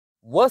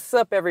What's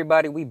up,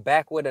 everybody? We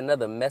back with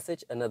another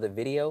message, another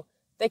video.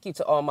 Thank you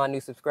to all my new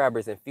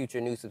subscribers and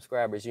future new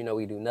subscribers. You know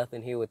we do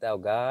nothing here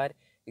without God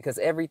because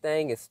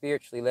everything is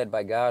spiritually led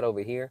by God over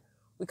here.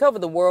 We cover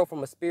the world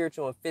from a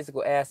spiritual and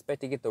physical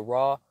aspect to get the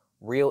raw,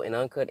 real, and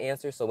uncut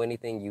answers. So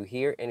anything you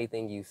hear,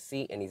 anything you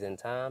see in these end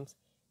times,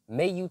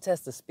 may you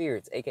test the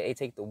spirits, aka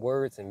take the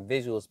words and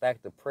visuals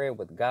back to prayer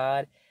with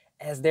God,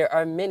 as there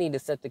are many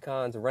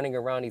Decepticons running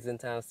around these end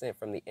times sent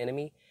from the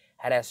enemy.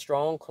 Had that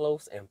strong,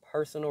 close, and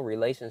personal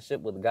relationship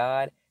with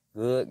God.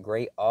 Good,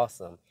 great,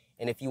 awesome.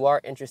 And if you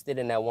are interested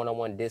in that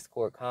one-on-one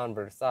Discord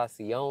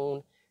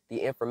conversation,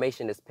 the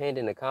information is pinned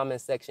in the comment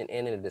section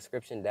and in the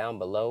description down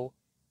below.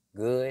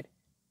 Good,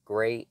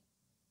 great,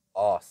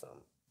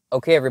 awesome.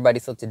 Okay, everybody,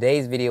 so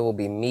today's video will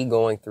be me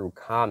going through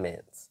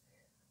comments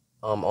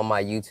on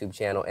my YouTube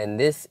channel. And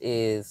this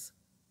is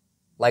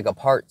like a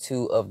part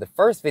 2 of the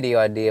first video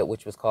I did,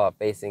 which was called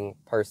Facing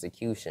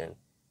Persecution.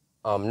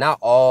 Not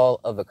all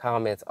of the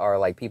comments are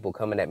like people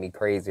coming at me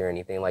crazy or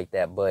anything like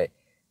that, but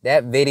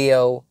that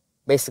video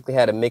basically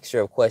had a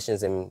mixture of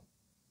questions, and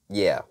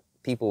yeah,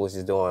 people was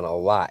just doing a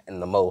lot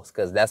and the most,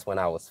 because that's when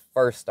I was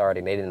first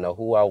starting. They didn't know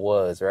who I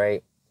was,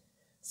 right?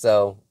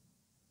 So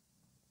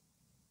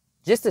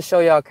just to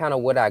show y'all kind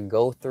of what I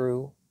go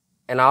through,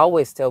 and I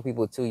always tell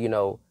people too, you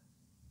know,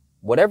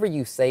 whatever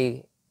you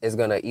say is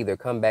going to either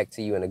come back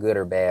to you in a good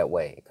or bad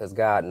way, because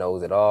God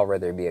knows it all,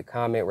 whether it be a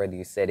comment, whether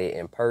you said it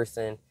in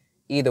person.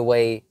 Either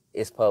way,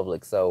 it's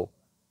public, so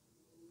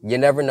you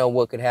never know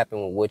what could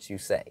happen with what you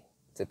say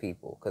to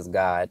people, because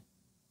God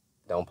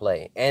don't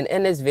play. And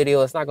in this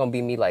video, it's not going to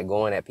be me like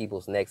going at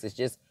people's necks. It's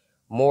just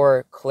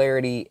more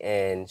clarity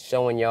and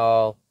showing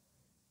y'all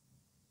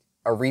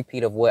a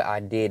repeat of what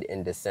I did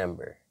in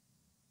December.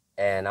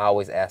 And I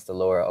always ask the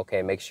Lord,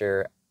 okay, make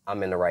sure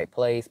I'm in the right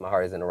place, my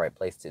heart is in the right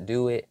place to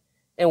do it,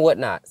 and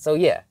whatnot. So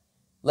yeah,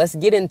 let's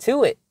get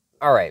into it.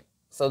 All right.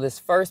 So this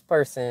first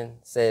person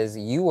says,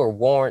 you were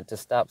warned to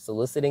stop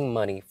soliciting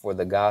money for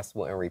the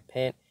gospel and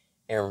repent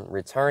and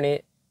return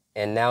it,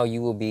 and now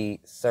you will be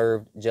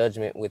served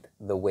judgment with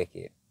the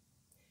wicked.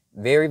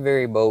 Very,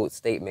 very bold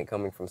statement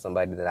coming from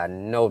somebody that I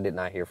know did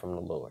not hear from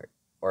the Lord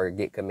or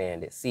get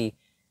commanded. See,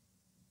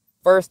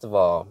 first of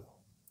all,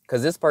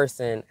 because this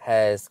person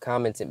has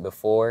commented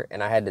before,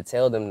 and I had to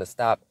tell them to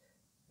stop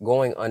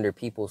going under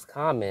people's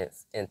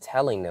comments and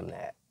telling them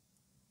that.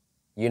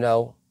 You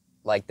know,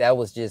 like that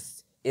was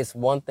just... It's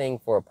one thing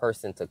for a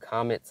person to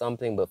comment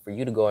something, but for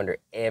you to go under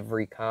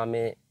every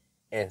comment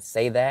and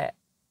say that,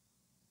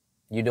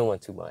 you're doing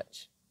too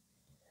much.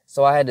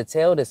 So I had to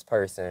tell this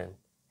person,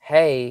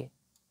 hey,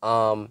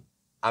 I'm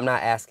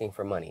not asking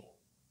for money.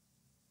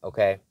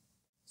 Okay?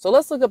 So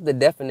let's look up the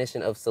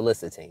definition of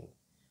soliciting.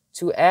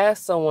 To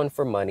ask someone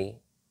for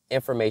money,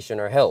 information,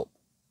 or help.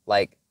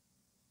 Like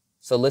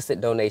solicit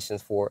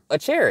donations for a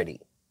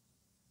charity.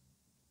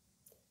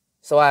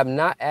 So I have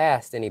not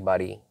asked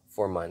anybody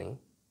for money,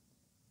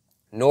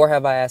 nor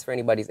have I asked for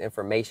anybody's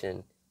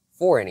information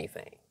for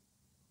anything.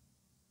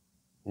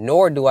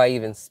 Nor do I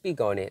even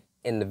speak on it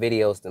in the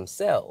videos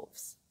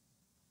themselves.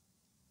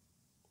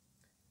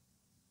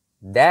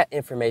 That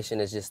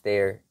information is just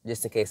there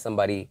just in case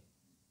somebody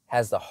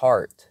has the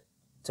heart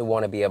to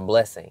want to be a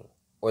blessing,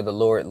 or the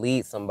Lord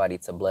leads somebody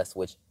to bless,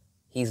 which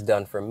he's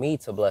done for me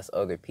to bless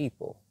other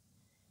people.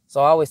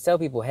 So I always tell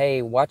people,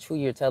 hey, watch who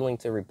you're telling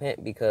to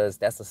repent, because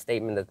that's a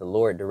statement that the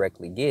Lord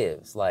directly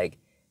gives. Like,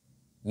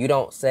 you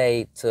don't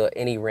say to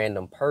any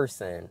random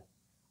person,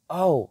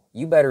 oh,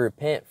 you better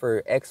repent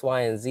for X, Y,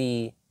 and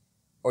Z,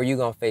 or you're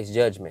going to face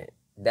judgment.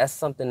 That's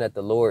something that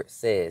the Lord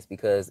says,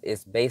 because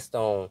it's based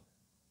on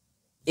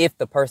if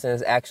the person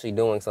is actually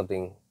doing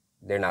something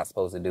they're not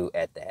supposed to do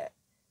at that.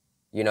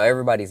 You know,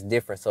 everybody's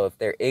different. So if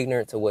they're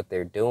ignorant to what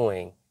they're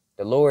doing,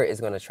 the Lord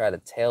is going to try to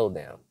tell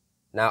them,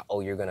 not,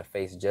 oh, you're going to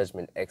face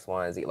judgment X,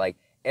 Y, and Z. Like,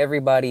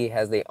 everybody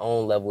has their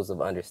own levels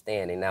of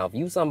understanding. Now, if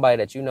you somebody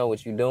that you know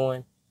what you're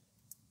doing,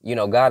 you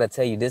know, God will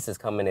tell you this is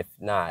coming, if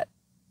not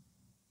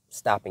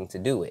stopping to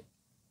do it.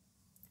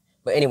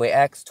 But anyway,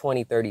 Acts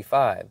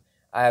 20:35.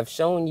 I have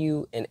shown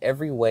you in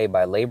every way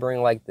by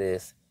laboring like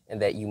this,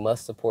 and that you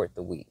must support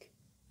the weak.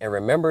 And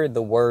remember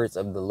the words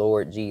of the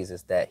Lord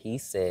Jesus, that he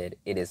said,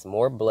 it is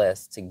more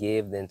blessed to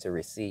give than to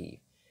receive.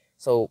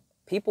 So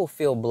people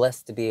feel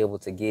blessed to be able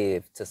to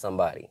give to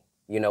somebody.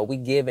 You know, we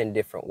give in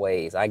different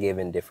ways. I give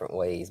in different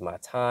ways. My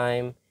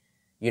time,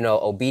 you know,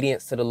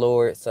 obedience to the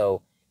Lord.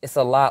 So it's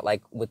a lot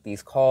like with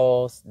these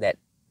calls that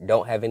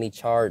don't have any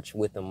charge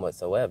with them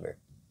whatsoever.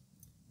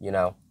 You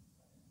know,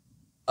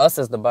 us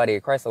as the body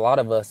of Christ, a lot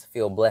of us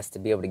feel blessed to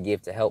be able to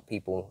give to help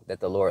people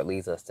that the Lord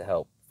leads us to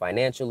help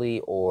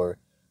financially, or,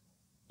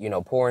 you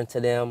know, pour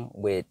into them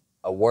with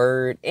a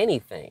word,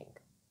 anything.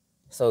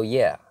 So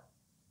yeah,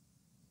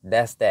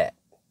 that's that.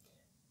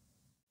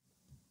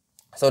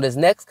 So this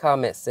next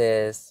comment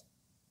says,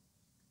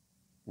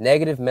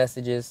 negative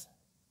messages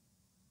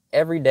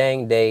every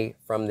dang day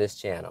from this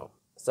channel.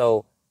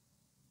 So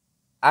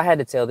I had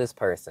to tell this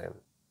person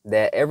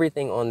that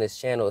everything on this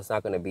channel is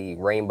not going to be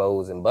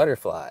rainbows and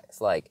butterflies.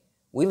 Like,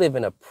 we live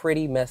in a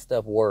pretty messed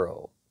up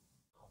world.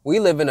 we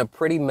live in a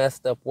pretty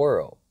messed up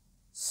world.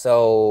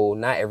 So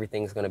not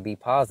everything's going to be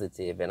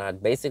positive. And I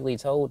basically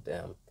told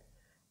them,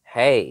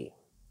 hey,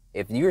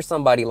 if you're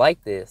somebody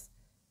like this,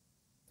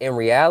 in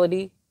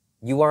reality,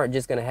 you aren't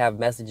just going to have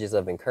messages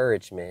of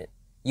encouragement.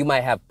 You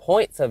might have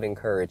points of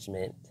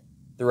encouragement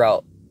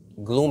throughout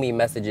gloomy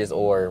messages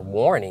or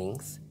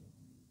warnings,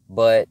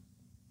 but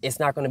it's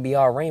not going to be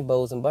all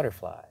rainbows and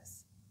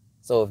butterflies.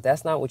 So if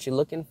that's not what you're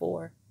looking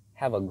for,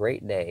 have a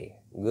great day.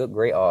 Good,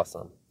 great,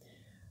 awesome.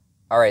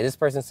 All right, this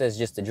person says,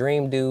 just a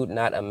dream, dude,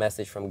 not a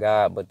message from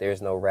God, but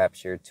there's no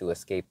rapture to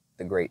escape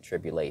the great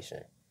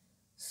tribulation.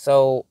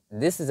 So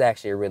this is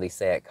actually a really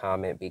sad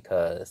comment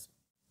because,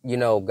 you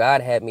know,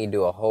 God had me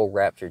do a whole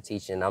rapture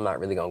teaching. I'm not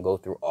really going to go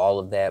through all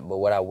of that, but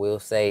what I will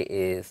say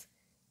is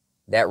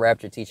that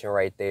rapture teaching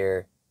right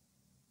there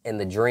and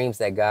the dreams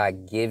that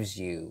God gives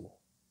you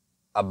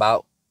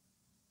about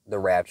the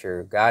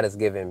rapture, God has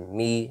given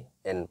me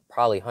and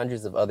probably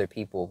hundreds of other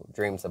people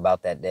dreams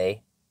about that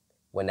day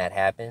when that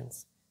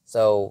happens.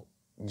 So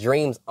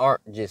dreams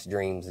aren't just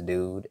dreams,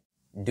 dude.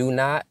 Do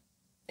not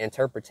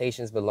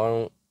interpretations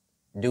belong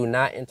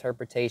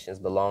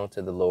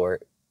to the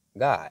Lord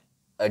God.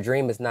 A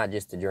dream is not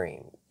just a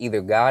dream.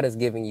 Either God is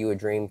giving you a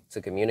dream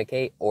to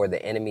communicate or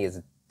the enemy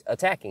is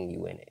attacking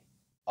you in it.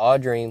 All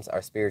dreams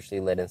are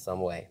spiritually led in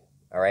some way.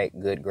 All right,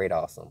 good, great,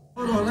 awesome.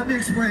 Hold on, let me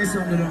explain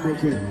something to them real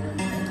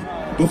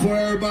quick. Before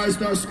everybody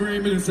starts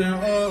screaming and saying,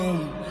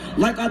 oh,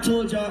 like I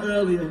told y'all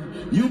earlier,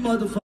 you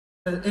motherfuckers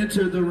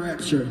enter the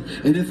rapture.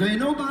 And if ain't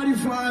nobody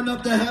flying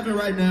up to heaven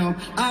right now,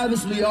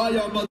 obviously all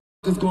y'all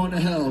motherfuckers going to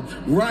hell.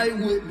 Right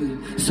with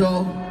me.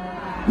 So,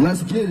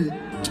 let's get it.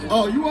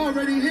 Oh, you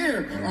already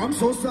here. I'm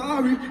so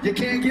sorry. You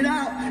can't get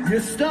out. You're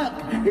stuck.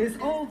 It's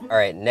over. All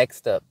right,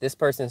 next up. This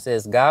person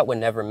says, God would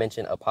never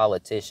mention a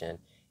politician.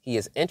 He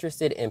is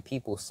interested in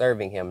people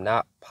serving him,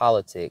 not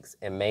politics,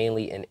 and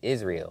mainly in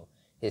Israel,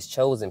 his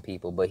chosen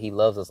people, but he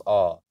loves us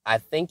all. I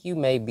think you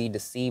may be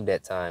deceived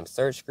at times.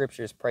 Search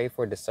scriptures, pray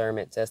for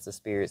discernment, test the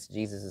spirits.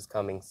 Jesus is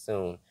coming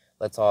soon.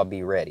 Let's all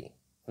be ready.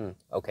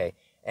 Okay.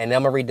 And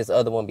I'm going to read this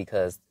other one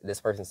because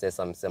this person said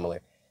something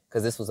similar,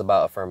 because this was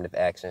about affirmative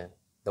action.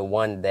 The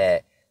one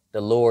that the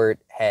Lord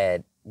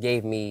had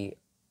gave me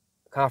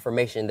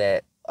confirmation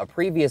that a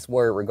previous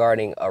word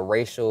regarding a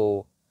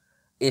racial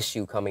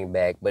issue coming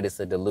back, but it's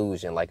a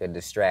delusion, like a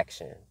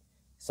distraction.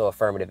 So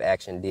affirmative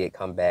action did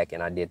come back,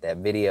 and I did that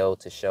video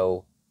to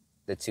show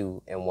the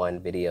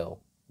 2-in-1 video.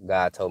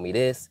 God told me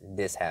this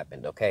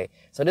happened, okay?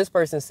 So this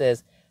person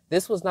says,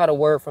 this was not a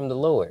word from the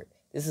Lord.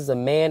 This is a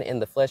man in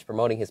the flesh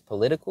promoting his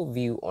political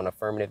view on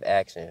affirmative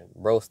action.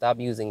 Bro, stop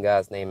using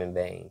God's name in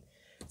vain.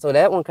 So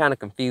that one kind of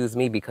confused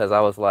me because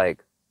I was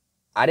like,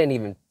 I didn't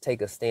even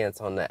take a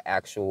stance on the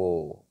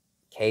actual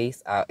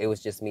case. It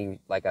was just me,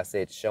 like I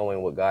said,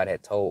 showing what God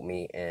had told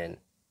me, and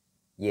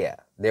yeah,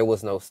 there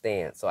was no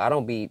stance. So I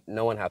don't be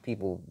knowing how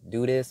people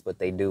do this, but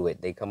they do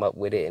it. They come up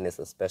with it, and it's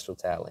a special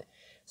talent.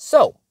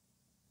 So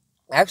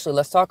actually,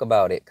 let's talk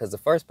about it, because the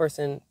first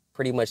person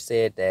pretty much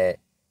said that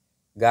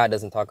God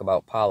doesn't talk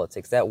about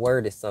politics. That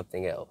word is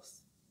something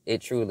else. It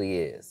truly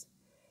is.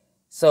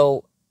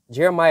 So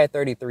Jeremiah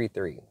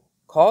 33:3,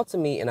 call to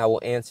me and I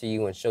will answer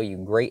you and show you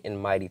great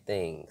and mighty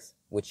things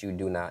which you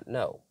do not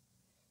know.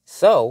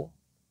 So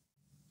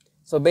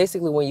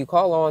basically when you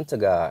call on to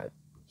God,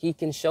 he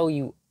can show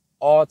you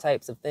all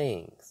types of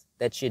things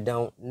that you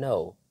don't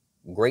know,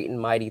 great and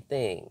mighty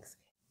things.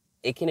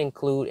 It can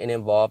include and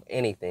involve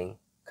anything,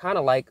 kind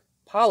of like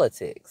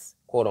politics,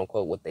 quote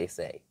unquote, what they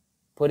say.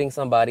 Putting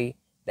somebody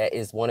that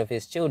is one of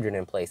his children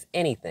in place,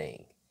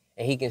 anything.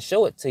 And he can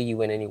show it to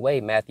you in any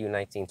way, Matthew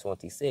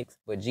 19:26.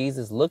 But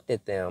Jesus looked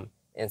at them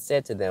and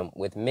said to them,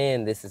 with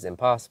men this is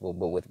impossible,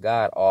 but with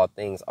God all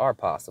things are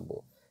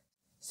possible.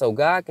 So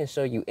God can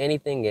show you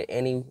anything in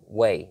any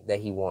way that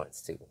he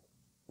wants to.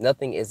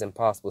 Nothing is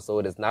impossible. So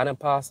it is not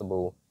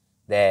impossible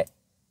that,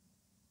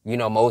 you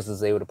know, Moses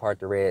was able to part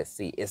the Red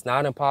Sea. It's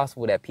not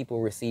impossible that people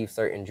receive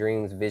certain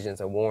dreams,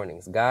 visions, or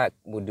warnings. God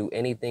will do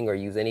anything or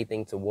use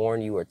anything to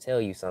warn you or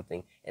tell you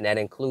something, and that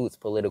includes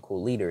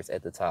political leaders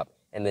at the top.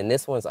 And then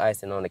this one's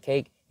icing on the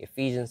cake,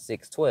 Ephesians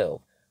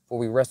 6:12. For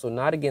we wrestle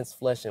not against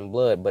flesh and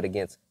blood, but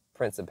against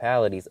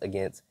principalities,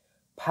 against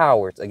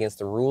powers, against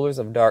the rulers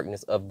of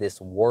darkness of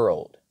this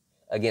world,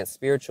 against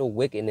spiritual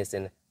wickedness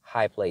in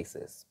high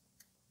places.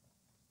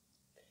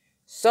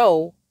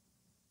 So,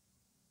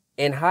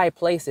 in high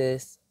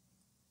places,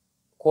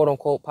 quote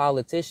unquote,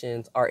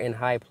 politicians are in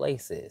high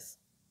places.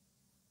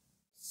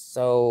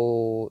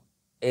 So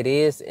it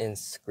is in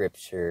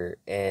scripture,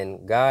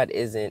 and God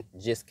isn't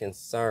just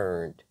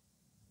concerned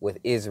with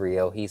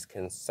Israel. He's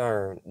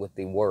concerned with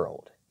the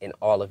world and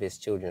all of his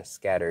children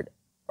scattered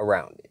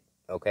around it.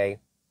 Okay.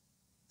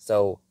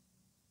 So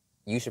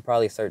you should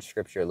probably search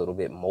scripture a little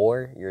bit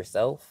more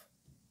yourself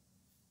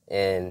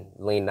and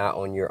lean not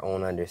on your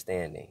own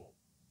understanding.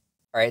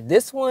 All right.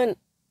 This one,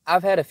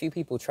 I've had a few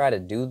people try to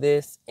do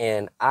this,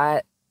 and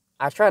I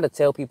try to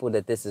tell people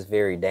that this is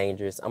very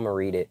dangerous. I'm going to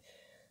read it.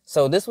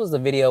 So this was the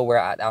video where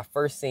I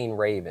first seen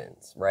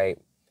ravens, right?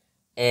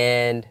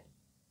 And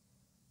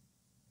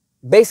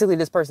basically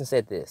this person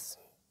said this.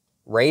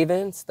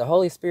 ravens, the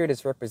Holy Spirit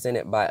is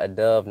represented by a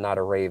dove, not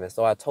a raven.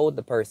 So I told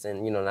the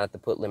person, not to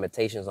put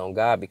limitations on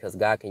God, because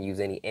God can use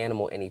any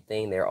animal,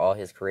 anything. They're all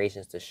his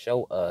creations to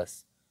show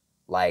us,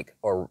 like,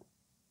 or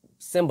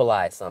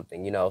symbolize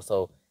something,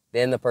 So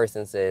then the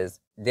person says,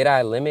 did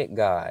I limit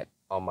God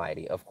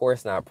Almighty? Of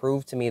course not.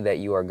 Prove to me that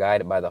you are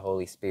guided by the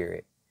Holy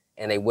Spirit.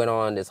 And they went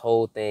on this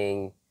whole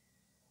thing,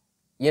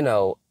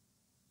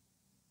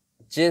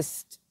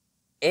 just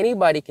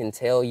anybody can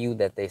tell you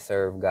that they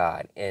serve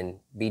God and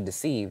be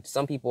deceived.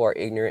 Some people are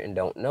ignorant and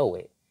don't know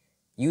it.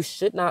 You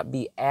should not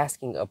be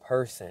asking a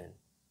person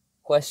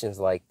questions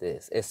like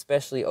this,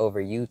 especially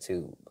over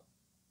YouTube.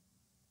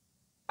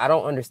 I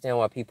don't understand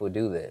why people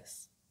do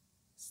this.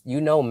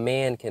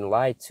 Man can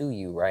lie to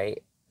you,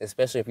 right?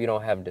 Especially if you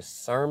don't have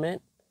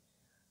discernment.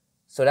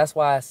 So that's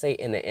why I say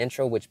in the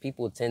intro, which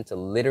people tend to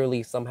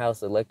literally somehow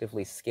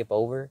selectively skip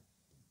over,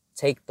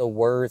 take the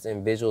words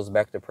and visuals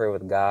back to prayer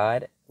with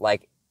God.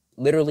 Like,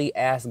 literally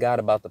ask God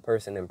about the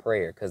person in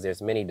prayer, because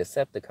there's many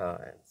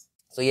Decepticons.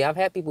 So yeah, I've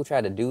had people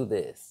try to do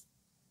this,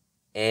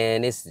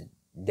 and it's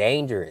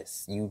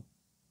dangerous. You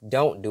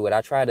don't do it.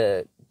 I try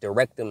to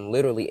direct them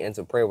literally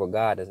into prayer with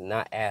God, does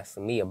not ask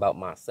me about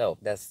myself.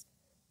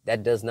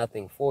 That does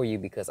nothing for you,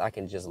 because I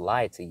can just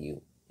lie to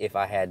you if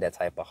I had that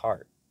type of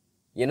heart,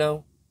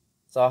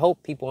 So I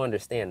hope people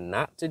understand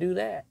not to do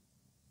that.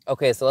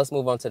 Okay, so let's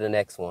move on to the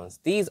next ones.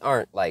 These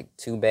aren't like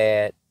too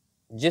bad.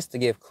 Just to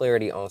give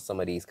clarity on some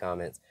of these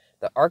comments.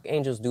 The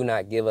archangels do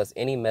not give us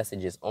any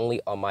messages, only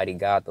Almighty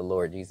God, the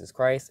Lord Jesus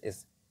Christ.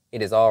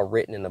 It is all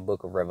written in the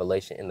book of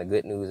Revelation, and the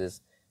good news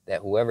is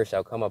that whoever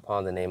shall come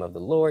upon the name of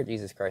the Lord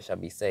Jesus Christ shall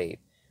be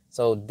saved.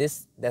 So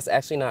that's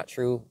actually not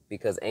true,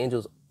 because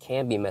angels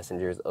can be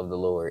messengers of the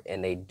Lord,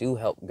 and they do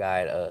help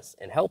guide us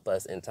and help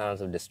us in times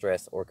of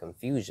distress or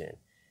confusion,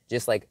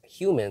 just like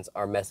humans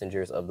are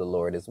messengers of the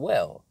Lord as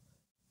well.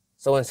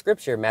 So in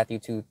scripture, Matthew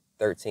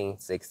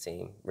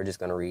 2:13-16, we're just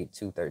going to read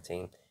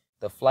 2:13.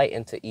 The flight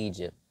into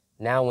Egypt.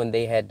 Now when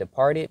they had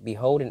departed,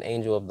 behold, an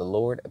angel of the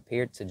Lord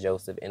appeared to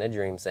Joseph in a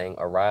dream, saying,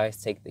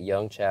 Arise, take the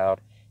young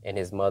child and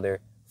his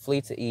mother,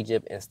 flee to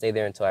Egypt, and stay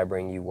there until I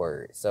bring you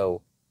word.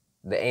 So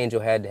the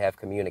angel had to have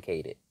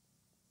communicated.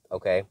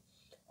 Okay.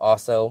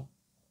 Also,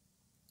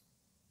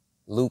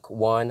 Luke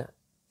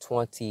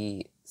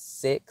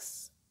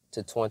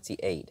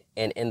 1:26-28.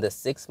 And in the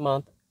 6th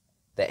month,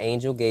 the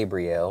angel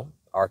Gabriel,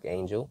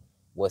 archangel,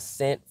 was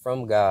sent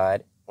from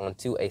God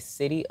unto a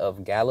city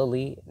of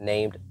Galilee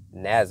named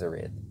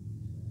Nazareth.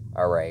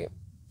 All right.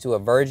 To a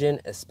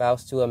virgin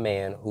espoused to a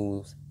man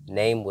whose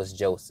name was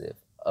Joseph,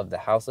 of the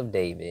house of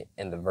David,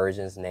 and the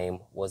virgin's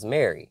name was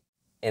Mary.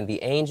 And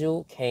the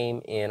angel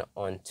came in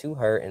unto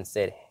her and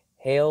said,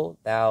 Hail,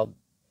 thou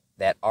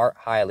that art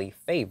highly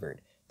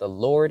favored. The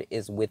Lord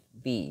is with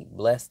thee.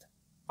 Blessed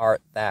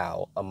art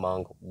thou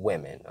among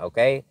women.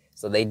 Okay?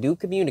 So they do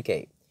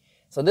communicate.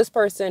 So this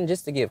person,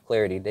 just to give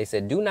clarity, they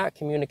said, do not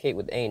communicate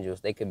with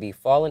angels. They could be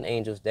fallen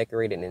angels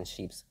decorated in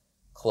sheep's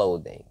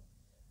clothing.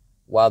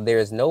 While there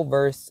is no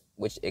verse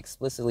which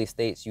explicitly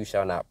states you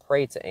shall not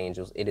pray to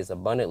angels, it is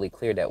abundantly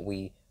clear that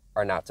we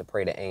are not to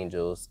pray to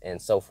angels and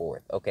so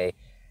forth. Okay?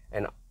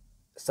 And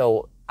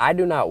so I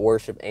do not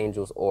worship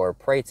angels or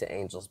pray to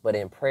angels, but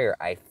in prayer,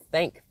 I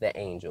thank the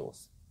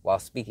angels while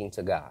speaking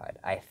to God.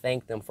 I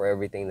thank them for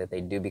everything that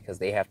they do, because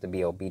they have to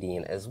be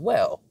obedient as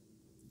well.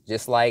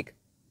 Just like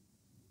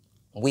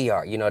we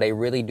are, they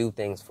really do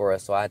things for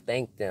us. So I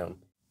thank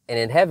them. And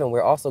in heaven,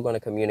 we're also going to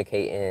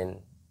communicate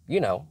and,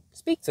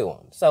 speak to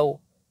them.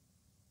 So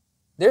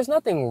there's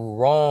nothing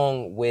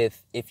wrong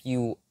with, if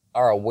you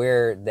are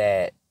aware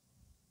that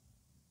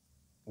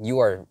you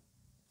are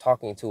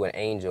talking to an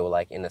angel,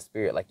 like in the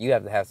spirit, like you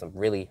have to have some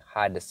really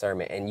high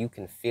discernment, and you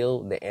can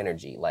feel the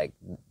energy, like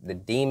the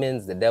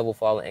demons, the devil,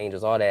 fallen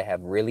angels, all that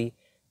have really,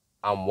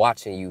 I'm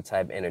watching you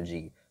type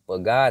energy.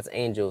 But God's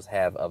angels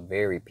have a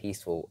very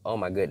peaceful, oh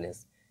my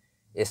goodness,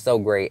 it's so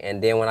great.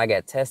 And then when I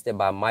got tested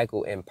by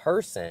Michael in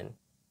person,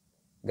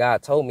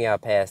 God told me I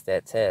passed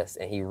that test,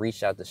 and he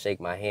reached out to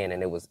shake my hand,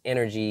 and it was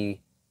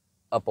energy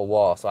up a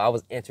wall. So I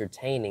was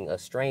entertaining a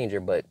stranger,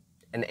 but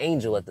an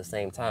angel at the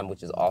same time,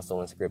 which is also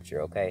in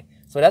scripture. Okay.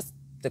 So that's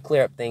to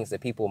clear up things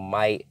that people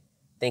might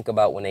think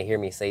about when they hear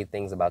me say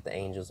things about the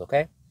angels.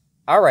 Okay.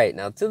 All right.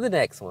 Now to the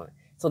next one.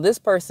 So this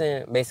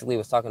person basically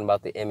was talking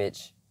about the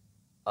image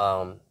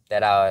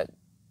that I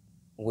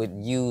would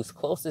use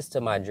closest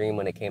to my dream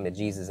when it came to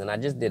Jesus. And I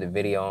just did a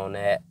video on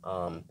that.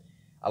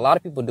 A lot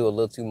of people do a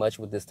little too much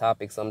with this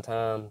topic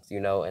sometimes,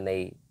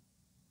 and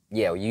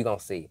you're going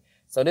to see.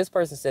 So this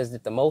person says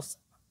that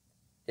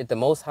the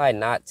Most High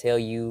not tell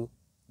you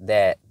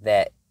that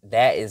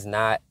is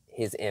not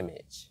his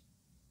image.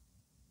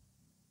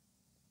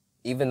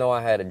 Even though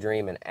I had a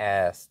dream and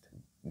asked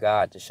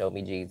God to show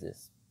me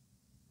Jesus.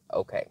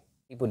 Okay.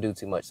 People do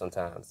too much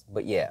sometimes.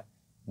 But yeah,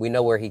 we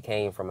know where he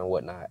came from and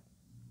whatnot.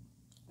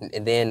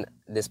 And then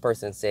this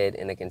person said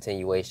in a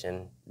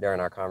continuation during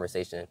our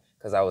conversation,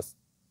 because I was,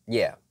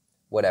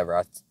 whatever.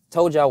 I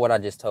told y'all what I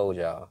just told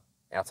y'all.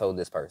 I told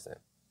this person.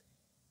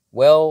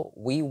 Well,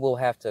 we will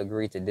have to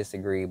agree to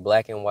disagree.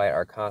 Black and white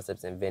are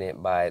concepts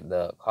invented by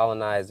the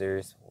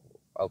colonizers.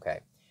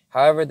 Okay.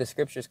 However, the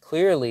scriptures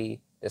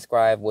clearly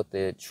describe what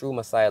the true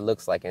Messiah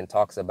looks like and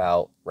talks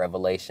about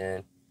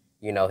revelation,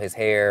 you know, his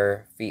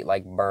hair, feet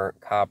like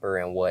burnt copper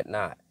and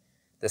whatnot.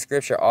 The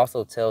scripture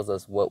also tells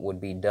us what would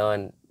be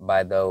done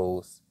by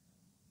those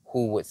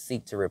who would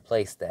seek to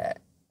replace that.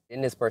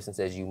 And this person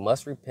says, you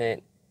must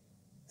repent,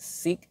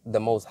 seek the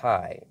Most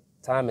High.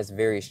 Time is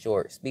very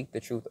short. Speak the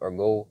truth or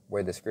go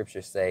where the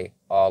scriptures say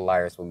all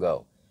liars will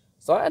go.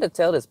 So I had to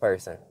tell this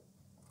person,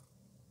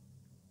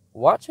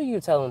 watch who you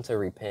tell them to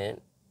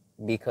repent,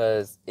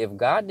 because if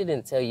God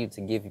didn't tell you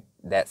to give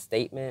that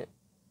statement,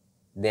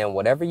 then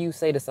whatever you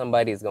say to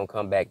somebody is going to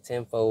come back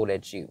tenfold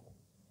at you.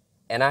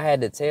 And I had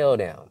to tell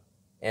them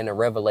in the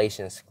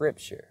Revelation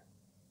scripture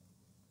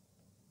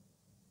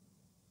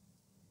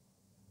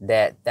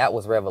that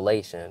was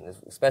revelation,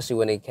 especially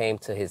when it came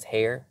to his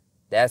hair.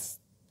 That's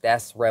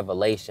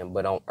revelation.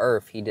 But on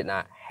earth, he did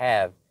not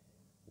have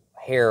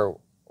hair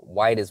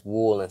white as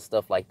wool and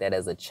stuff like that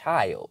as a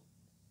child,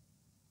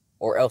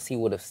 or else he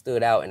would have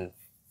stood out and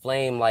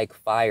flame like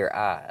fire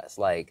eyes.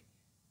 Like,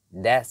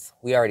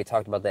 we already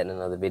talked about that in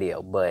another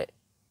video, but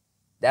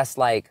that's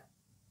like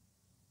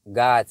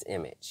God's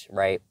image,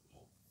 right?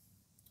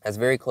 That's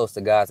very close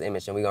to God's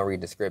image. And we're going to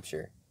read the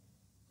scripture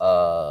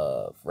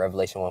of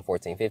Revelation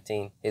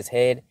 1:14-15. His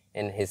head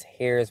and his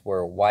hairs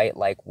were white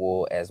like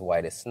wool, as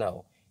white as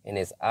snow. And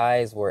his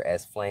eyes were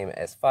as flame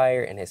as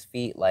fire, and his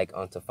feet like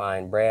unto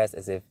fine brass,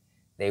 as if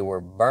they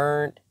were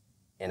burned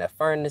in a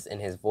furnace,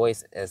 and his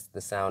voice as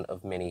the sound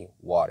of many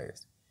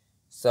waters.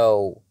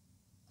 So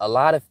a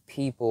lot of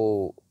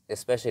people,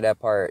 especially that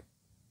part,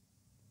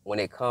 when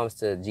it comes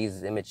to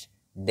Jesus' image,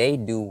 they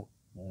do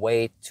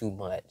way too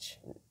much.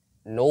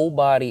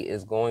 Nobody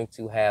is going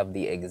to have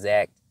the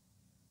exact,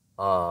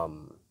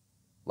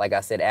 like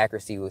I said,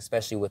 accuracy,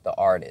 especially with the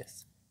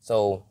artist.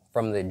 So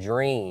from the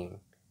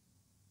dream,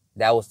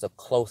 that was the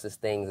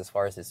closest things as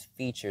far as his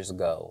features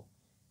go,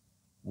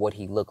 what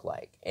he looked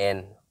like.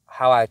 And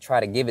how I try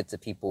to give it to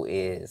people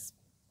is,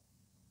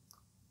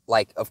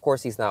 like, of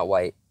course he's not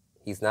white,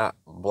 he's not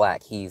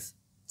black, he's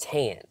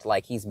tanned.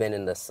 Like, he's been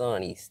in the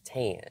sun, he's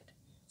tanned.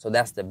 So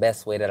that's the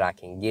best way that I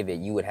can give it.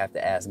 You would have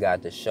to ask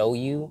God to show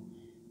you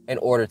in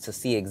order to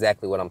see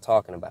exactly what I'm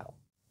talking about.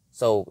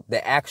 So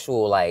the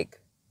actual, like,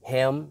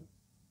 him,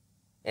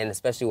 and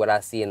especially what I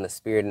see in the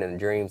spirit and in the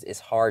dreams, is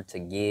hard to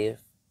give,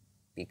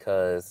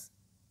 because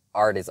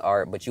art is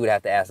art, but you would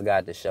have to ask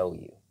God to show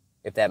you,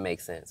 if that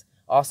makes sense.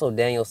 Also,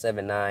 Daniel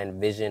 7:9,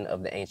 vision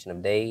of the Ancient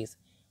of Days.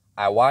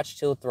 I watched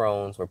till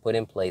thrones were put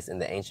in place,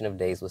 and the Ancient of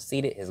Days was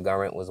seated. His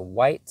garment was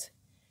white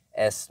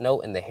as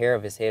snow, and the hair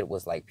of his head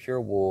was like pure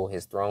wool.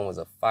 His throne was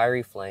a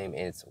fiery flame,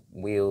 and its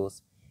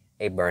wheels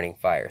a burning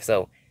fire.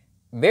 So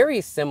very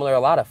similar, a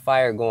lot of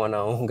fire going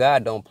on.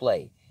 God don't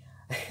play.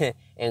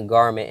 And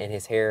garment, and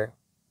his hair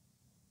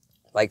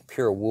like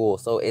pure wool.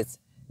 So it's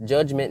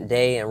Judgment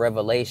Day and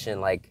Revelation,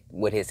 like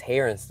with his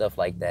hair and stuff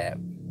like that,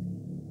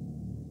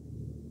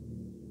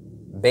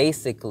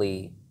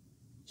 basically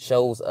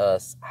shows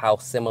us how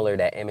similar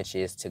that image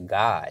is to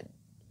God,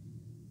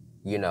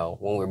 you know,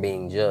 when we're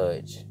being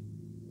judged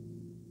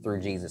through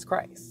Jesus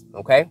Christ.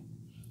 Okay.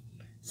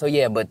 So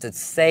yeah, but to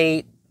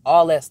say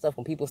all that stuff,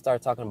 when people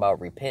start talking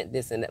about repent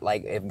this and that,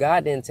 like, if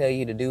God didn't tell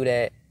you to do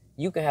that,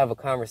 you can have a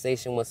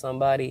conversation with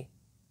somebody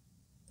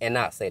and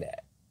not say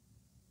that,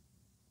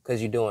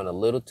 because you're doing a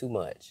little too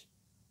much.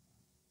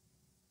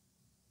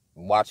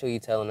 Watch who you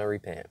telling to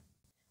repent.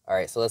 All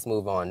right, so let's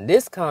move on.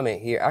 This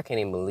comment here, I can't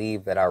even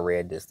believe that I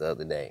read this the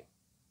other day.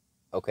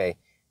 Okay,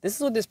 this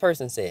is what this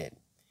person said.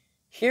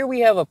 Here we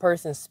have a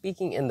person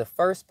speaking in the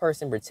first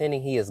person,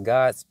 pretending he is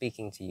God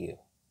speaking to you.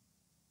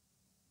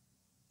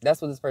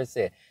 That's what this person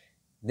said.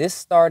 This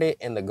started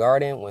in the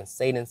garden when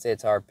Satan said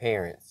to our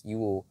parents, you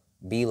will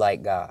be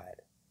like God.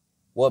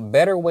 What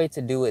better way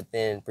to do it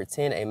than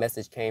pretend a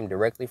message came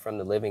directly from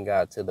the living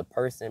God to the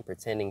person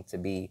pretending to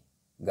be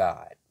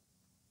God?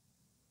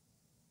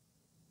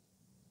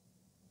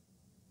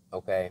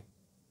 Okay.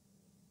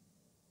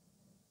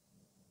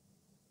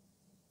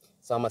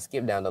 So I'm going to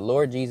skip down. The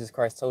Lord Jesus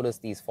Christ told us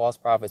these false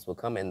prophets will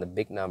come in the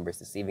big numbers,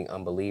 deceiving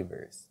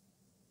unbelievers.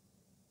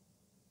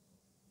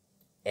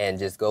 And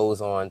just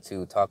goes on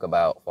to talk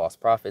about false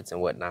prophets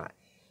and whatnot.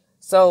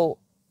 So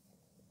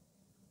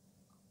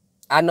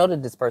I know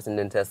that this person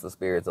didn't test the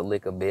spirits a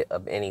lick a bit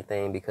of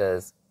anything,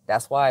 because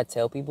that's why I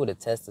tell people to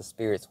test the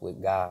spirits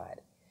with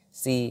God.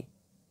 See,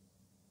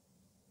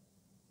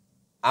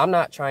 I'm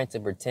not trying to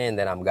pretend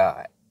that I'm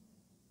God.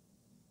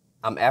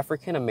 I'm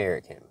African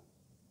American.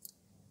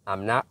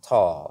 I'm not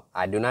tall.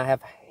 I do not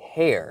have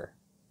hair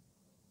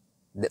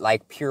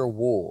like pure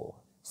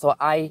wool. So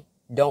I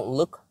don't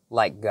look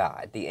like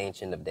God, the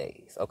Ancient of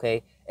Days,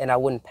 okay? And I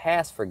wouldn't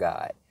pass for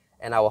God.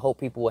 And I would hope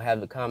people will have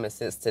the common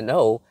sense to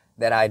know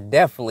that I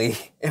definitely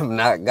am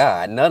not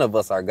God. None of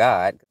us are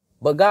God.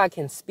 But God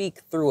can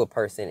speak through a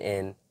person,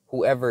 and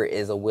whoever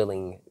is a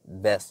willing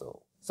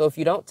vessel. So if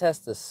you don't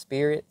test the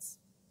spirits,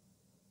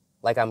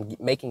 like I'm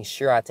making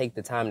sure I take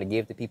the time to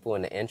give to people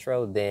in the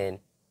intro, then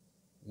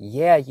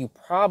yeah, you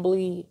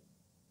probably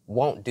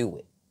won't do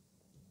it.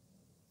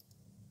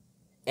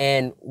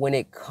 And when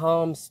it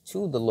comes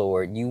to the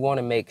Lord, you want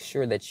to make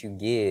sure that you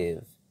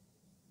give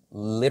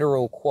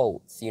literal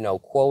quotes, you know,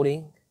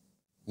 quoting.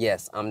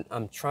 Yes,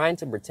 I'm trying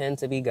to pretend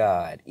to be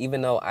God,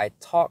 even though I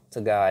talk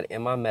to God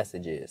in my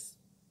messages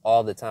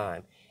all the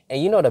time.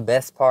 And you know the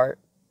best part?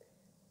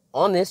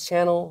 On this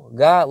channel,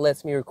 God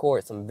lets me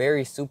record some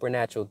very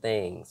supernatural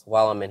things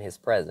while I'm in his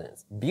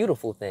presence.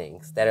 Beautiful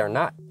things that are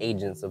not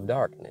agents of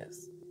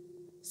darkness.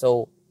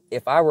 So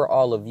if I were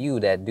all of you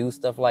that do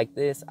stuff like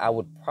this, I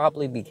would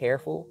probably be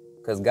careful,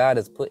 because God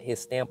has put his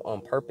stamp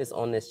on purpose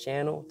on this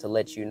channel to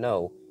let you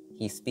know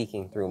he's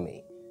speaking through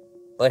me.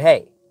 But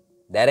hey,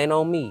 that ain't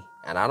on me,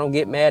 and I don't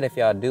get mad if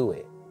y'all do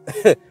it.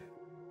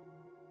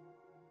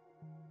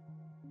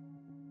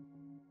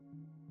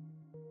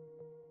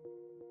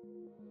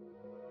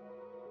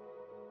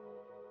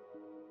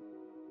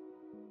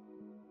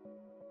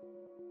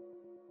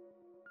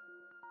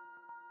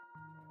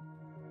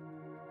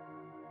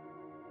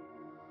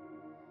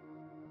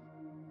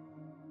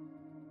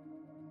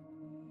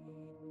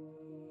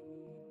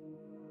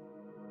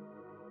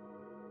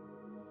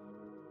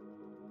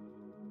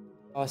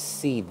 Y'all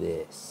see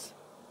this?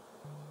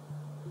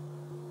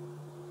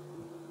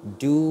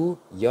 Do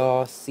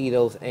y'all see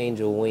those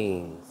angel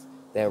wings?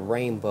 That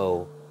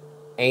rainbow?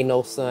 Ain't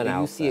no sun outside.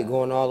 Do you see it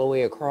going all the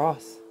way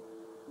across?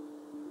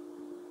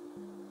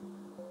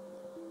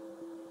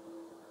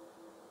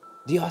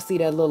 Do y'all see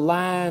that little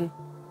line?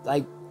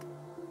 Like,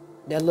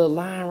 that little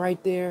line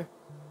right there?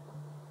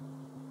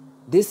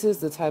 This is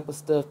the type of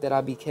stuff that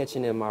I be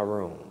catching in my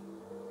room.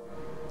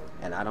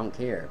 And I don't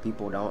care.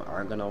 People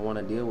aren't gonna want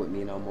to deal with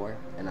me no more.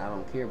 And I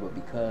don't care, but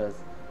because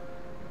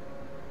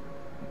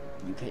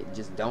you can't,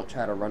 just don't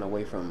try to run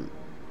away from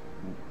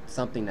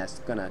something that's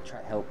gonna try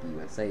to help you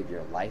and save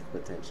your life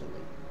potentially.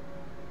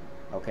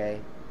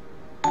 Okay?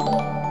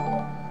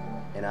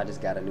 And I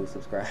just got a new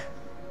subscriber.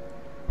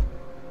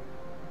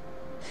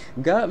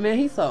 God, man,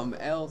 he's something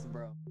else,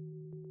 bro.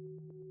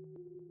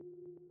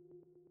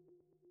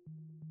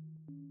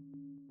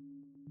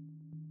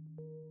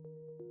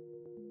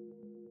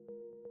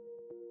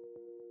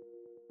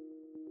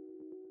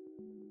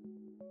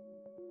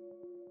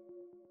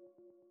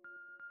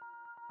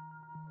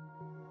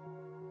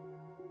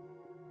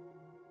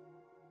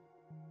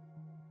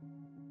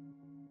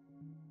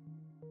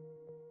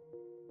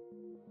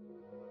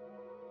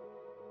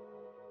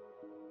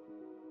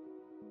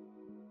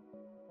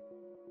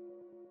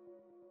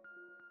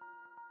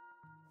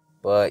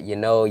 But, you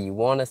know, you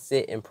want to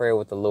sit in prayer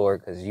with the Lord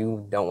because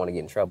you don't want to get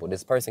in trouble.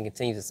 This person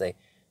continues to say,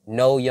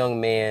 no,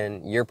 young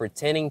man, you're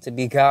pretending to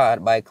be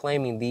God by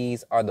claiming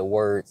these are the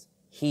words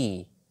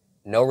he.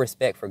 No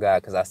respect for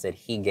God, because I said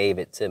he gave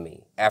it to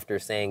me after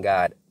saying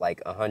God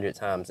like 100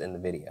 times in the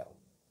video.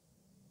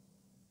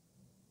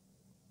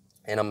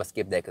 And I'm going to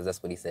skip that because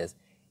that's what he says.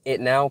 It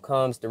now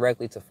comes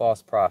directly to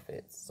false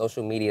prophets.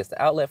 Social media is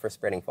the outlet for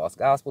spreading false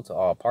gospel to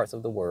all parts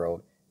of the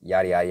world,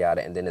 yada, yada,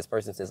 yada. And then this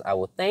person says, I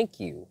will thank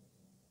you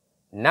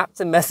not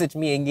to message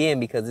me again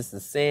because this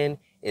is sin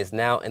is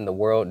now in the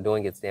world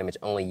doing its damage.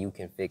 Only you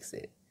can fix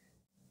it.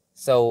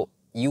 So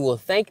you will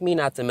thank me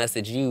not to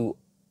message you.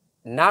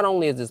 Not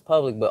only is this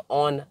public, but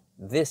on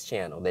this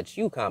channel that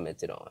you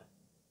commented on.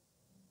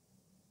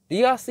 Do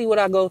y'all see what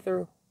I go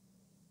through?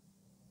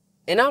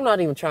 And I'm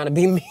not even trying to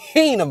be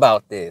mean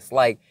about this.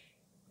 Like,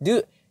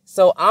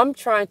 so I'm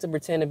trying to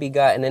pretend to be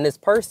God. And then this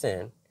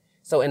person,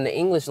 so in the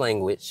English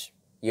language,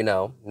 you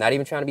know, not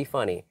even trying to be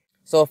funny.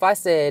 So if I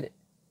said,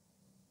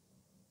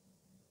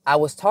 I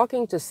was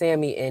talking to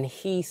Sammy and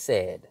he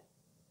said,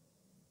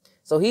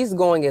 so he's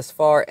going as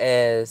far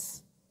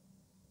as,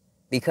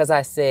 because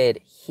I said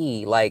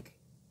he, like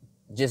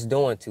just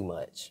doing too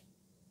much.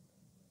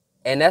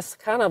 And that's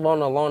kind of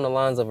along the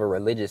lines of a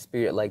religious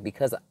spirit, like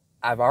because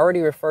I've already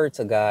referred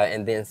to God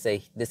and then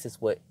say, this is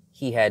what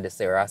he had to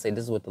say, or I say,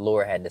 this is what the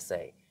Lord had to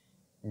say.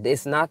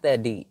 It's not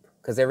that deep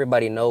because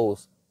everybody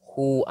knows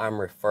who I'm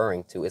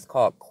referring to. It's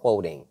called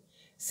quoting.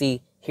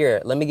 See,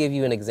 here, let me give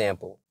you an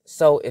example.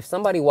 So if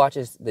somebody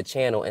watches the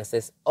channel and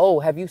says,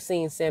 oh, have you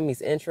seen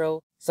Sammy's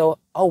intro? So,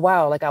 oh,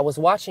 wow, like I was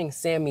watching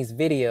Sammy's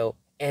video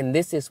and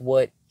this is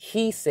what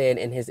he said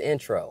in his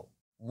intro.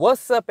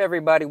 What's up,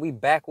 everybody? We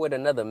back with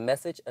another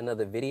message,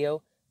 another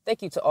video.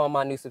 Thank you to all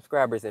my new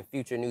subscribers and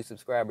future new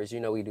subscribers.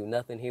 You know we do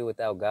nothing here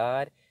without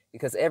God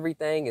because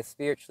everything is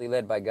spiritually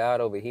led by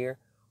God over here.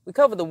 We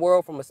cover the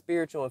world from a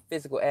spiritual and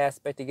physical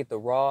aspect to get the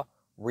raw,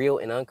 real,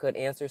 and uncut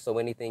answers. So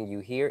anything you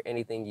hear,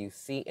 anything you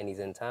see in these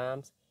end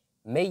times,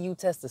 may you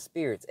test the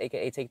spirits,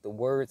 aka take the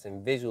words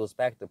and visuals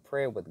back to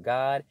prayer with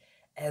God,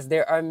 as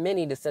there are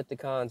many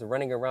Decepticons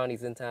running around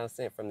these end times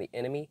sent from the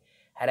enemy.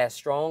 Had that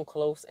strong,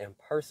 close, and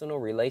personal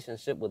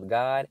relationship with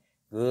God.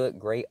 Good,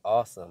 great,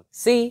 awesome.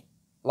 See,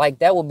 like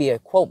that would be a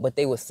quote, but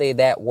they would say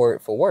that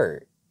word for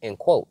word in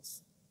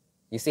quotes.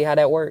 You see how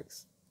that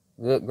works?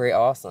 Good, great,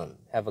 awesome.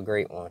 Have a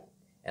great one.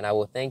 And I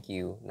will thank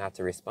you not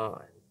to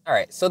respond. All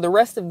right, so the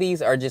rest of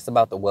these are just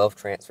about the wealth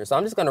transfer. So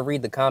I'm just going to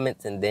read the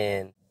comments and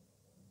then,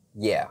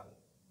 yeah.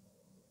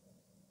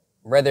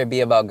 whether it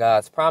be about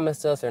God's promise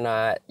to us or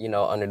not, you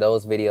know, under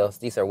those videos,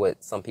 these are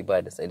what some people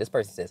had to say. This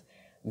person says,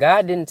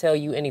 God didn't tell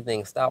you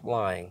anything. Stop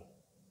lying.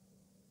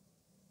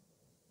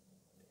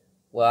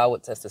 Well, I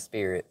would test the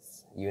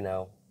spirits, you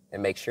know,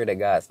 and make sure that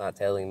God's not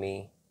telling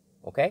me,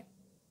 okay?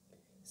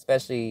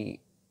 Especially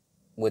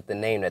with the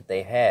name that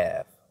they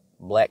have.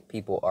 Black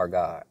people are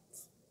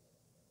gods.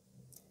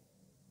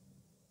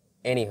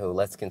 Anywho,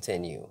 let's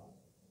continue.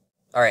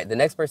 All right, the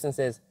next person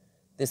says,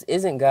 this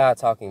isn't God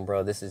talking,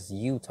 bro. This is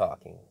you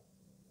talking.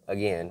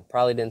 Again,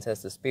 probably didn't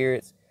test the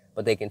spirits,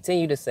 but they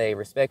continue to say,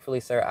 respectfully,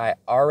 sir, I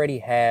already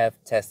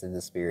have tested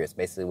the spirits,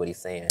 basically what he's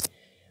saying.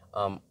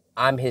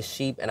 I'm his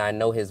sheep and I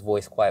know his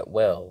voice quite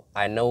well.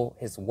 I know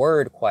his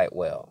word quite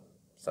well.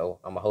 So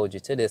I'm gonna hold you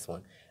to this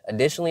one.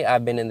 Additionally,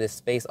 I've been in this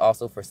space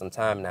also for some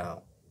time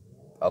now.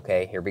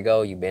 Okay, here we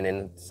go. You've been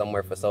in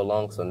somewhere for so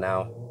long, so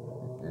now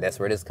that's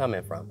where this is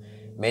coming from.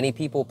 Many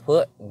people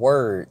put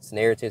words,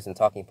 narratives, and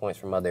talking points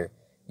from other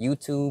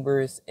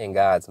YouTubers in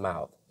God's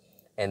mouth.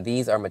 And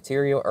these are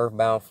material,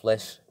 earthbound,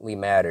 fleshly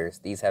matters.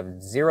 These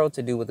have zero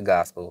to do with the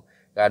gospel.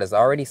 God has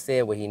already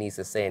said what he needs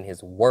to say in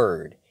his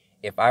word.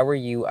 If I were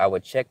you, I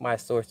would check my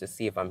source to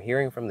see if I'm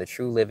hearing from the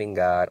true living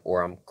God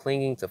or I'm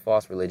clinging to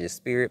false religious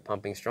spirit,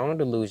 pumping strong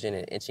delusion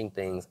and itching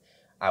things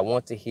I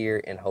want to hear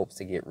in hopes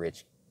to get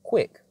rich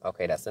quick.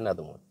 Okay, that's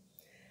another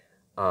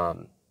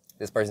one.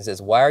 This person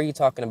says, why are you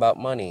talking about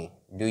money?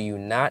 Do you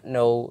not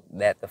know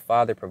that the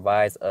Father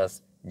provides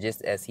us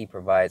just as he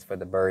provides for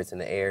the birds in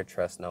the air?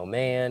 Trust no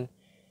man.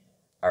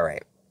 All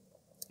right.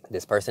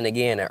 This person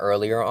again,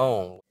 earlier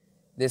on.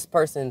 This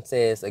person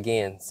says,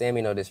 again,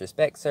 Sammy, no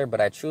disrespect, sir,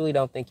 but I truly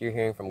don't think you're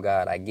hearing from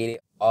God. I get it.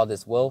 All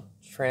this wealth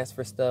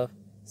transfer stuff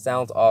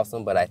sounds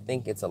awesome, but I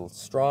think it's a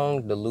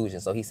strong delusion.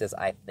 So he says,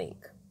 I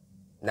think.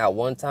 Not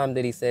one time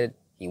that he said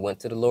he went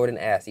to the Lord and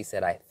asked. He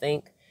said, I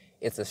think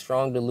it's a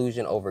strong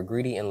delusion over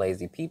greedy and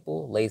lazy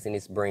people.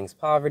 Laziness brings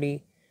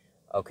poverty.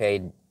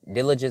 Okay,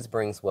 diligence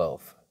brings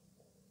wealth.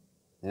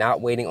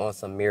 Not waiting on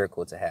some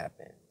miracle to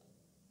happen.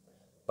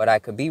 But I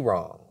could be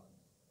wrong.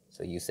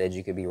 So you said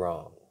you could be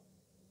wrong.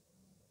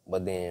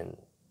 But then,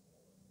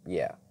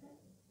 yeah.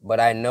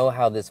 But I know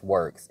how this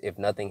works. If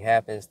nothing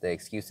happens, the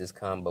excuses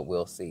come, but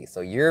we'll see.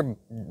 So you're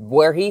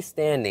where he's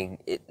standing,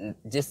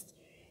 just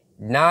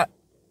not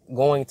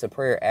going to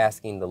prayer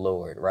asking the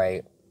Lord,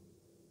 right?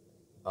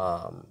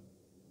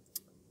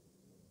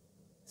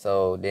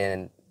 So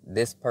then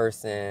this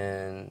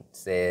person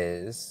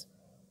says,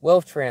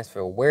 wealth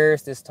transfer, where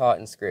is this taught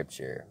in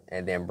scripture?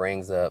 And then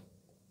brings up,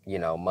 you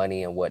know,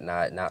 money and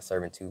whatnot, not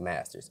serving two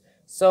masters.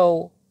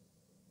 So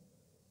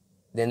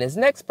then this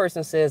next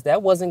person says,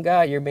 that wasn't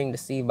God, you're being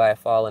deceived by a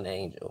fallen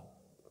angel.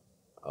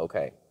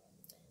 Okay.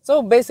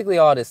 So basically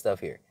all this stuff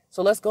here.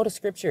 So let's go to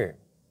scripture.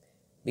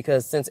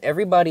 Because since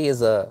everybody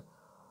is a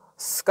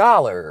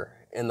scholar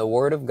in the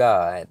word of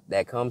God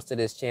that comes to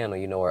this channel,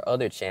 you know, or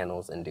other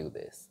channels and do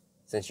this.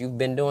 Since you've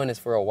been doing this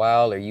for a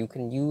while, or you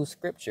can use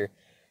scripture.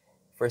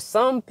 For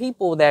some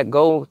people that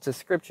go to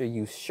scripture,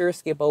 you sure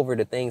skip over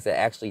the things that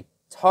actually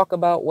talk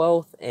about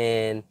wealth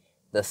and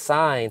the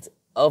signs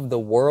of the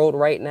world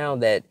right now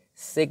that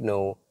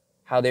signal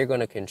how they're going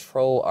to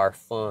control our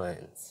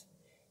funds.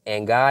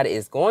 And God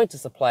is going to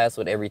supply us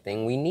with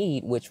everything we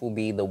need, which will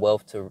be the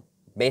wealth to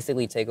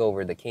basically take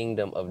over the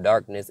kingdom of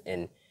darkness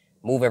and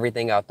move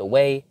everything out the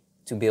way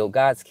to build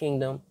God's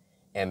kingdom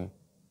and,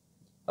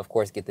 of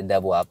course, get the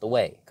devil out the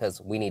way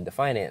because we need the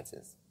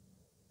finances.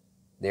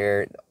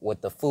 They're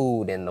with the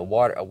food and the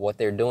water, what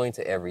they're doing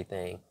to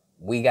everything.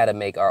 We got to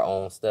make our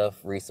own stuff,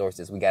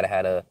 resources. We got to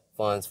have the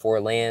funds for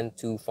land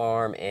to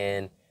farm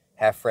and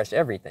have fresh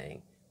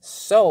everything.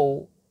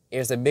 So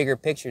there's a bigger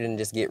picture than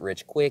just get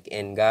rich quick,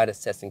 and God is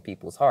testing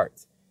people's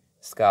hearts.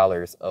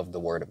 Scholars of the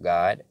word of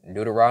God,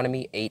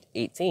 Deuteronomy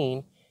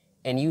 8:18,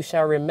 and you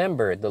shall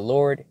remember the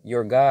Lord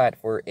your God,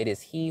 for it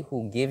is he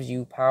who gives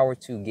you power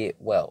to get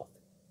wealth,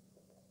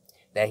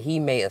 that he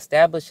may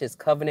establish his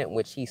covenant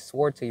which he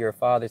swore to your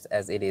fathers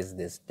as it is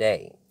this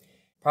day.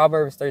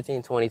 Proverbs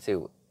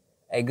 13:22,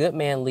 a good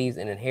man leaves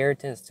an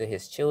inheritance to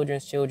his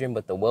children's children,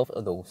 but the wealth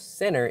of the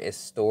sinner is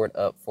stored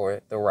up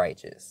for the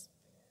righteous.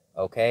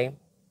 Okay?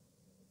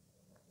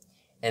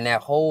 And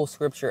that whole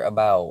scripture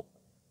about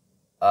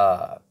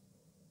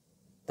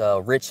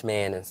the rich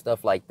man and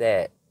stuff like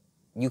that,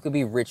 you could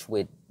be rich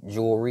with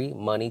jewelry,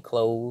 money,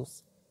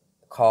 clothes,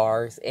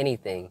 cars,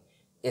 anything.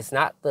 It's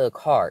not the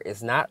car,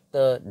 it's not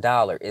the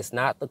dollar, it's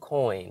not the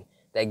coin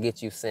that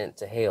gets you sent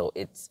to hell.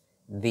 It's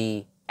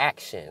the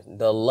action,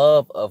 the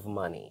love of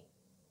money.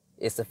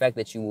 It's the fact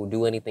that you will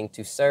do anything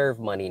to serve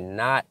money,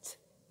 not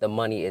the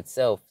money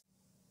itself.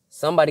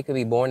 Somebody could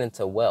be born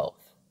into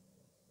wealth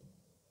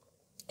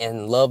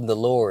and love the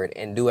Lord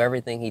and do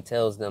everything he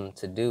tells them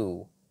to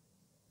do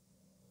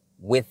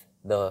with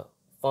the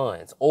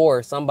funds.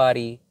 Or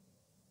somebody,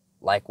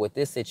 like with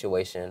this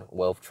situation,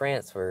 wealth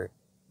transfer,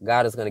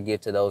 God is going to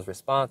give to those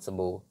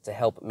responsible to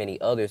help many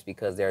others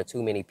because there are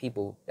too many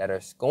people that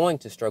are going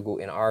to struggle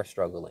and are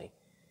struggling.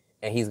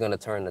 And he's going to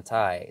turn the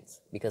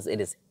tides because it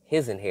is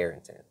his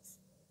inheritance.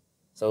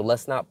 So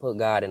let's not put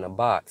God in a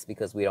box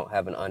because we don't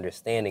have an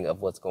understanding of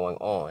what's going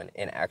on,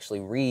 and actually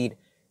read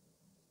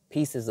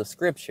pieces of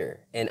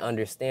scripture and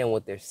understand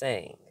what they're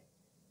saying.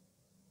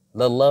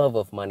 The love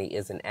of money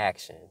is an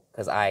action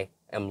because I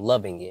am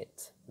loving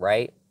it,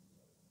 right?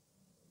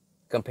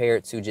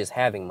 Compared to just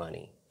having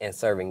money and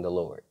serving the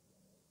Lord.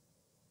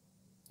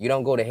 You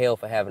don't go to hell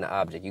for having an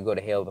object. You go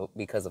to hell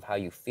because of how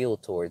you feel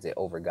towards it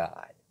over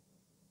God.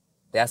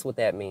 That's what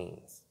that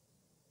means.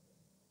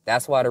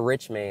 That's why the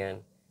rich man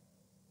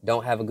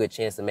don't have a good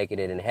chance of making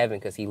it in heaven,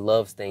 because he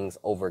loves things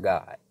over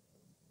God.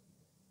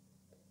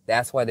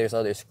 That's why there's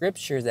other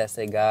scriptures that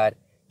say God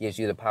gives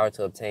you the power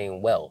to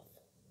obtain wealth.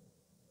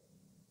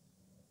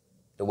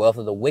 The wealth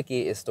of the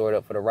wicked is stored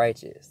up for the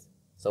righteous.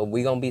 So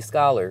we're going to be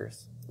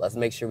scholars. Let's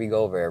make sure we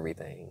go over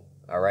everything.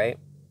 All right?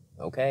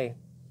 Okay.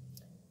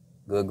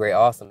 Good, great,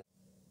 awesome.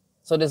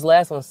 So this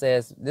last one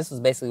says, this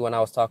was basically when I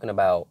was talking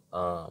about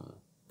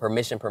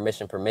permission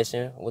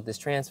with this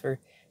transfer.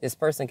 This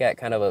person got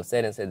kind of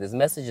upset and said, this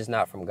message is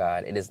not from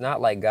God. It is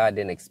not like God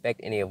didn't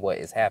expect any of what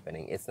is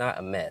happening. It's not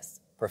a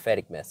mess,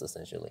 prophetic mess,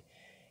 essentially.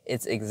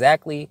 It's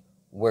exactly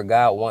where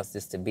God wants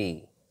this to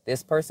be.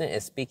 This person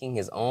is speaking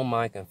his own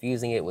mind,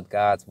 confusing it with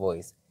God's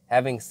voice.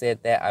 Having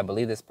said that, I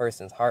believe this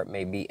person's heart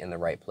may be in the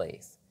right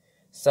place.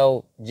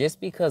 So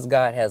just because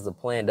God has a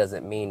plan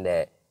doesn't mean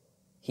that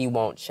he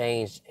won't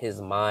change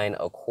his mind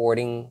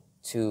according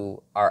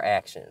to our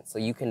actions. So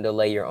you can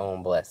delay your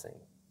own blessing.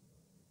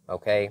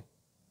 Okay?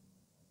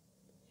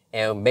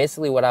 And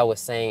basically what I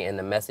was saying in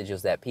the message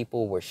was that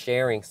people were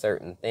sharing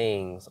certain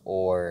things,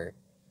 or,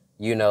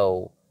 you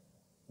know,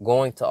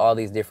 going to all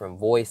these different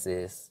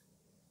voices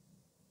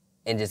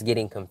and just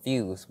getting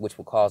confused, which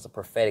will cause a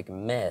prophetic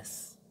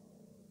mess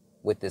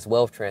with this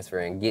wealth transfer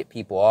and get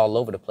people all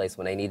over the place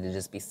when they need to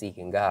just be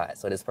seeking God.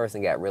 So this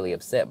person got really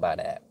upset by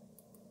that.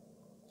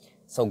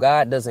 So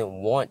God doesn't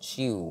want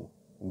you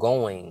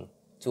going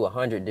to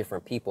 100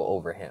 different people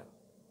over him.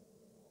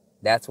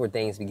 That's where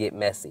things get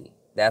messy.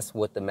 That's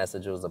what the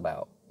message was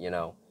about, you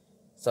know.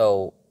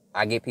 So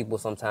I get people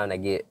sometimes that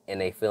get in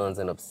their feelings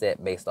and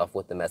upset based off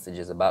what the message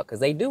is about, because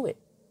they do it.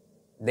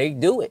 They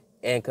do it,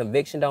 and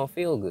conviction don't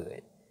feel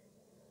good.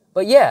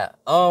 But yeah,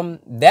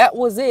 that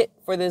was it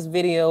for this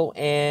video,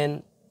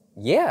 and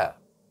yeah,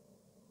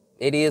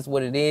 it is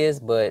what it is.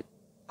 But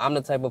I'm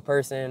the type of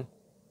person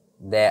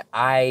that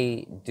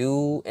I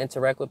do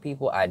interact with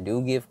people. I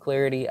do give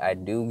clarity. I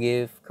do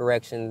give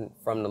correction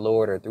from the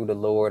Lord or through the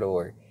Lord,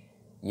 or,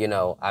 you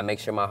know, I make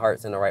sure my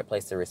heart's in the right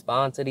place to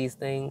respond to these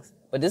things.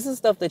 But this is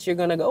stuff that you're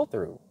going to go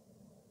through.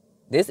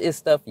 This is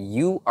stuff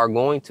you are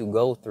going to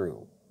go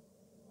through.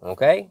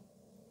 Okay?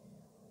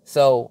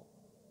 So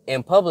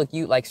in public,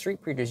 you, like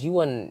street preachers, you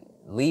wouldn't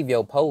leave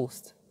your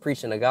post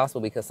preaching the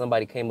gospel because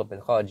somebody came up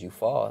and called you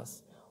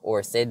false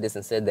or said this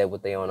and said that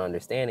with their own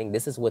understanding.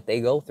 This is what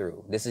they go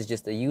through. This is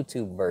just a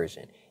YouTube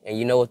version. And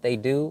you know what they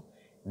do?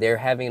 They're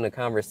having a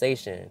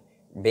conversation,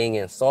 being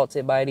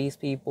insulted by these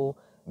people,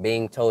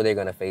 being told they're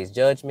going to face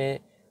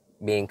judgment,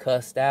 being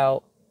cussed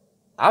out.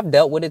 I've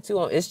dealt with it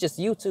too. It's just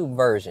YouTube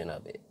version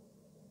of it.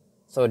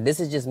 So this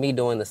is just me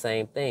doing the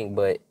same thing,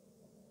 but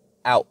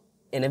out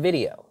in a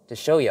video to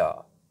show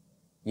y'all,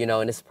 you know,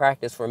 and it's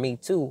practice for me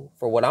too,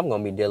 for what I'm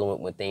going to be dealing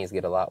with when things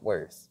get a lot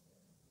worse.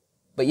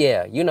 But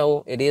yeah, you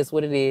know, it is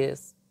what it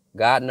is.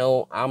 God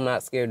knows I'm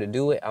not scared to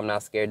do it. I'm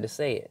not scared to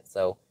say it.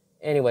 So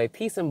anyway,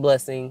 peace and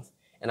blessings,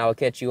 and I will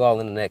catch you all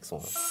in the next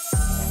one.